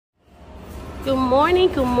Good morning,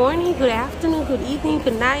 good afternoon, good evening,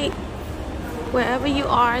 good night, wherever you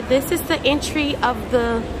are. This is the entry of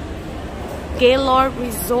the Gaylord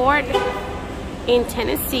Resort in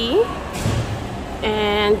Tennessee.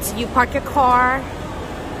 And you park your car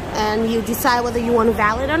and you decide whether you want to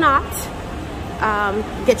valet or not.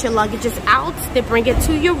 Get your luggages out. They bring it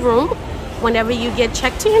to your room. Whenever you get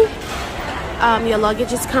checked in, your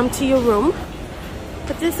luggages come to your room.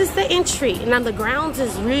 But this is the entry. Now the grounds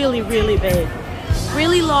is really big.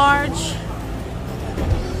 Really large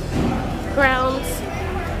grounds.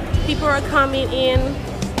 People are coming in.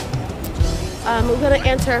 We're gonna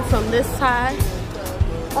enter from this side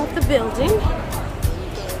of the building.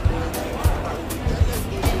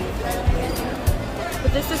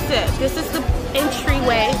 But this is it. This is the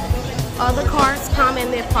entryway. All the cars come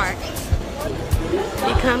and they park.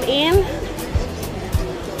 You come in,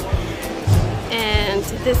 and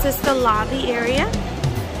this is the lobby area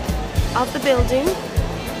of the building.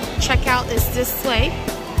 Checkout is this way.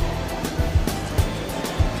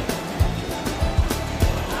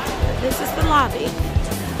 This is the lobby.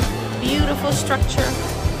 Beautiful structure.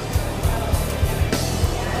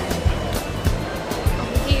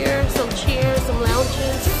 Over here, some chairs, some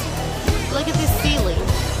lounges. Look at this ceiling.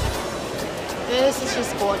 This is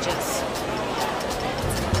just gorgeous.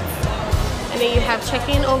 And then you have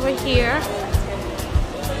check-in over here.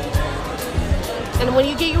 And when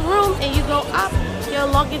you get your room and you go up, your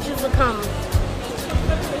luggages will come.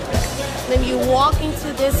 Then you walk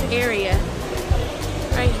into this area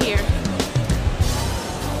right here.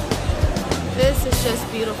 This is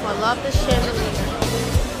just beautiful. I love the chandelier.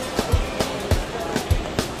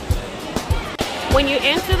 When you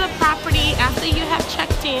enter the property after you have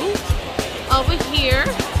checked in, over here,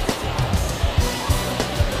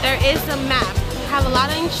 there is a map. You have a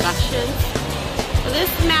lot of instructions.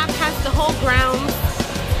 This map has the whole grounds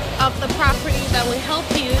of the property that will help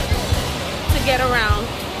you to get around.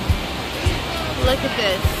 Look at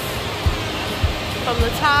this. From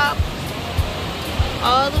the top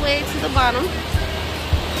all the way to the bottom.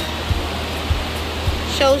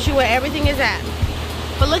 Shows you where everything is at.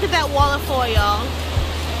 But look at that waterfall, y'all.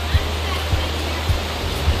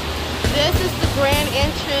 This is the grand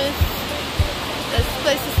entrance. There's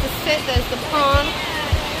places to sit. There's the pond.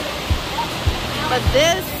 But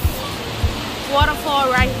this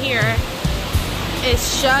waterfall right here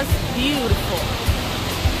is just beautiful.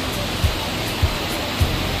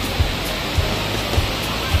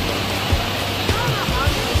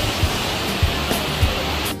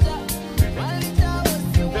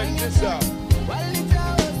 Check this out.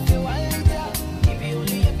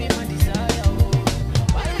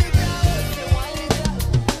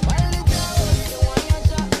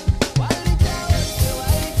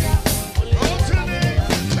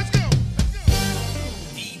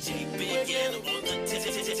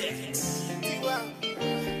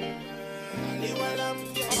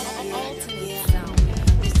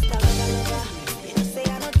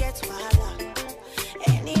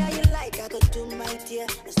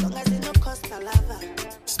 As long as it no cost a lava.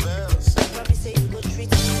 Smells. Probably say you go treat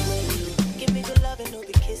me well. Give me good love and no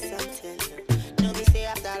be kiss and tell.